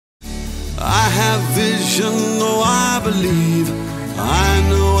I have vision, oh I believe. I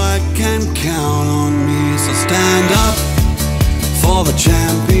know I can count on me. So stand up for the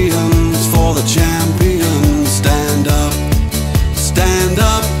champions, for the champions. Stand up, stand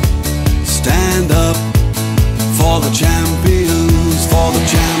up, stand up for the champions, for the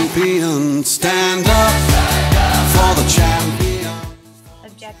champions. Stand up for the champions.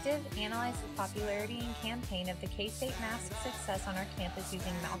 Objective analyzed the popularity and campaign of the K-State mask success on our campus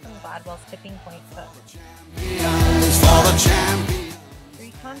using Malcolm Gladwell's tipping point book.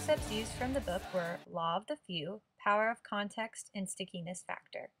 Three concepts used from the book were law of the few, power of context, and stickiness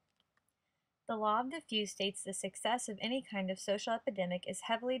factor. The law of the few states the success of any kind of social epidemic is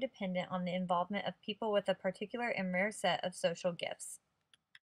heavily dependent on the involvement of people with a particular and rare set of social gifts,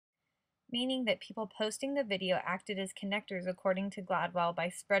 meaning that people posting the video acted as connectors according to Gladwell by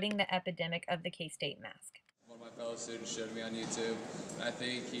spreading the epidemic of the K-State mask. One of my fellow students showed me on YouTube, and I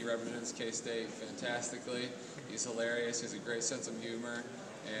think he represents K-State fantastically. He's hilarious, he has a great sense of humor,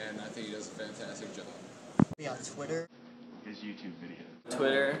 and I think he does a fantastic job. On Twitter. His YouTube video.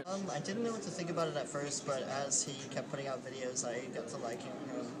 Twitter. I didn't know what to think about it at first, but as he kept putting out videos, I got to like him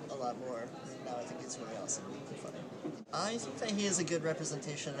a lot more. Now I think it's really awesome and funny. I think that he is a good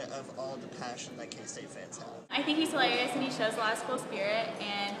representation of all the passion that K-State fans have. I think he's hilarious and he shows a lot of school spirit,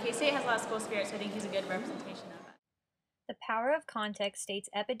 and K-State has a lot of school spirit, so I think he's a good representation of it. The power of context states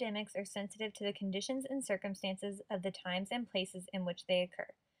epidemics are sensitive to the conditions and circumstances of the times and places in which they occur,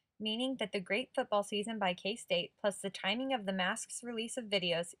 meaning that the great football season by K-State plus the timing of the mask's release of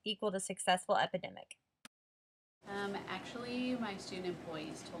videos equaled a successful epidemic. Actually, my student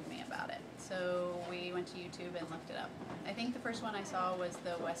employees told me about it, so we went to YouTube and looked it up. I think the first one I saw was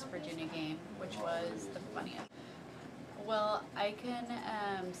the West Virginia game, which was the funniest. Well, I can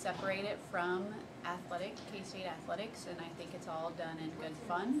separate it from K-State athletics, and I think it's all done in good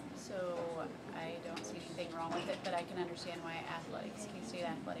fun, so I don't see anything wrong with it, but I can understand why K-State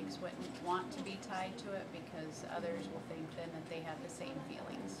athletics wouldn't want to be tied to it, because others will think then that they have the same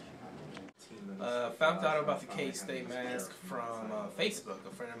feelings. Found out about the K-State mask from Facebook.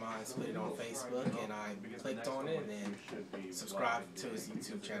 A friend of mine put it on Facebook, and I clicked on it and subscribed to his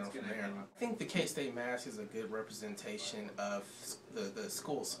YouTube channel from there. I think the K-State mask is a good representation of the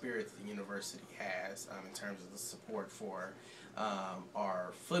school spirit that the university has in terms of the support for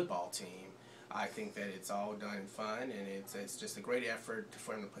our football team. I think that it's all done in fun, and it's just a great effort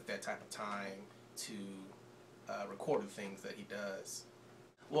for him to put that type of time to record the things that he does.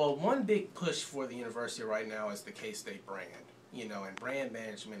 Well, one big push for the university right now is the K-State brand. You know, and brand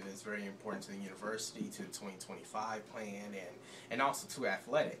management is very important to the university, to the 2025 plan, and also to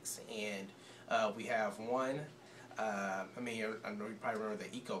athletics. And we have one, I know you probably remember the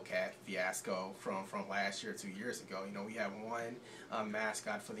EcoCat fiasco from last year, 2 years ago. You know, we have one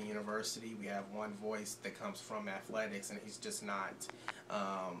mascot for the university. We have one voice that comes from athletics, and he's just not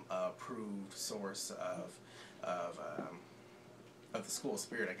a approved source of the school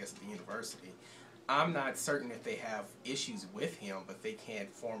spirit, I guess, at the university. I'm not certain if they have issues with him, but they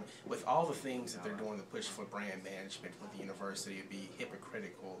can't form, with all the things that they're doing to push for brand management with the university, it'd be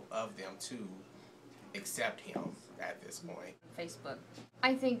hypocritical of them to accept him at this point. Facebook.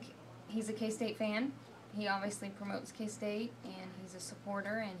 I think he's a K-State fan. He obviously promotes K-State, and he's a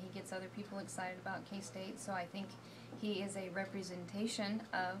supporter, and he gets other people excited about K-State, so I think he is a representation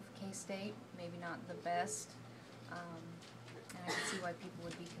of K-State, maybe not the best. And I can see why people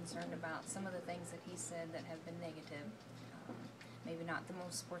would be concerned about some of the things that he said that have been negative. Maybe not the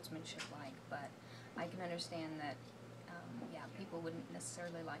most sportsmanship-like, but I can understand that, yeah, people wouldn't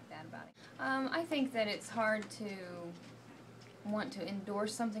necessarily like that about it. I think that it's hard to want to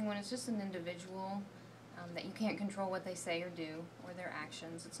endorse something when it's just an individual, that you can't control what they say or do, or their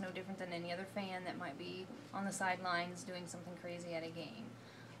actions. It's no different than any other fan that might be on the sidelines doing something crazy at a game.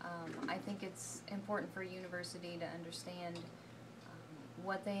 I think it's important for a university to understand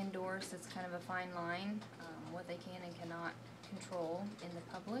what they endorse. It's kind of a fine line, what they can and cannot control in the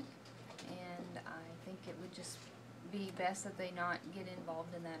public, and I think it would just be best that they not get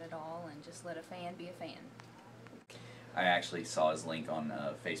involved in that at all and just let a fan be a fan. I actually saw his link on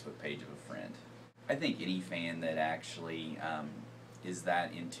a Facebook page of a friend. I think any fan that actually is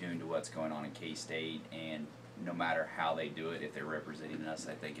that in tune to what's going on in K-State, and no matter how they do it, if they're representing us,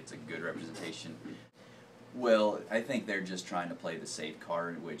 I think it's a good representation. Well, I think they're just trying to play the safe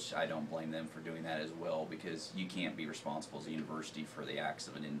card, which I don't blame them for doing that as well, because you can't be responsible as a university for the acts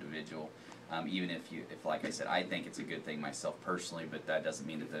of an individual. Even if like I said, I think it's a good thing myself personally, but that doesn't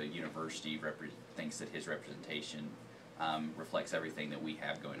mean that the university thinks that his representation reflects everything that we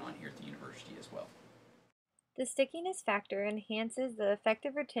have going on here at the university as well. The stickiness factor enhances the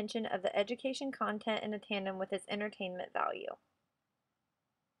effective retention of the education content in a tandem with its entertainment value.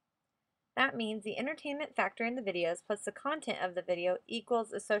 That means the entertainment factor in the videos plus the content of the video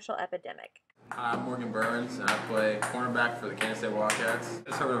equals a social epidemic. Hi, I'm Morgan Burns, and I play cornerback for the KState Wildcats.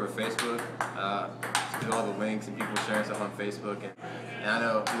 I started over Facebook, through all the links and people sharing stuff on Facebook. And I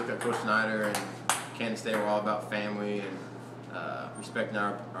know if you look at Coach Snyder and KState, we're all about family and respecting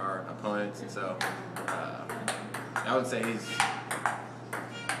our opponents. And so I would say he's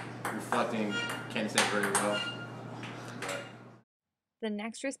reflecting KState very well. The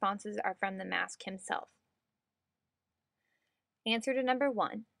next responses are from the mask himself. Answer to number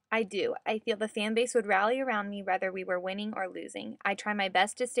 1. I do. I feel the fan base would rally around me whether we were winning or losing. I try my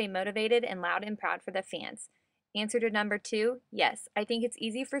best to stay motivated and loud and proud for the fans. Answer to number 2, yes. I think it's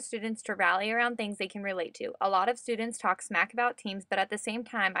easy for students to rally around things they can relate to. A lot of students talk smack about teams, but at the same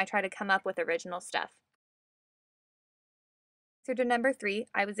time, I try to come up with original stuff. Answer to number 3,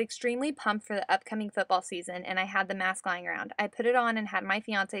 I was extremely pumped for the upcoming football season and I had the mask lying around. I put it on and had my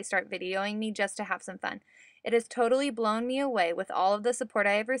fiance start videoing me just to have some fun. It has totally blown me away with all of the support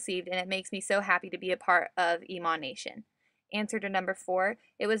I have received, and it makes me so happy to be a part of Emon Nation. Answer to number 4,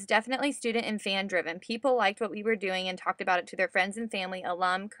 it was definitely student and fan driven. People liked what we were doing and talked about it to their friends and family,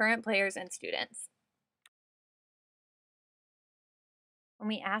 alum, current players, and students. When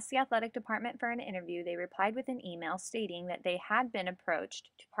we asked the athletic department for an interview, they replied with an email stating that they had been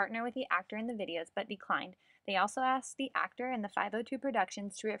approached to partner with the actor in the videos but declined. They also asked the actor and the 502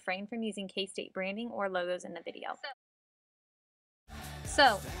 Productions to refrain from using KState branding or logos in the video.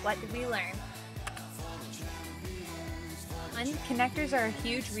 So, what did we learn? 1. Connectors are a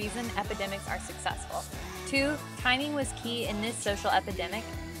huge reason epidemics are successful. 2. Timing was key in this social epidemic.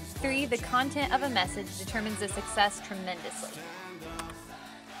 3. The content of a message determines the success tremendously.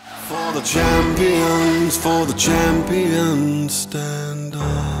 For the champions, stand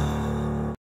up.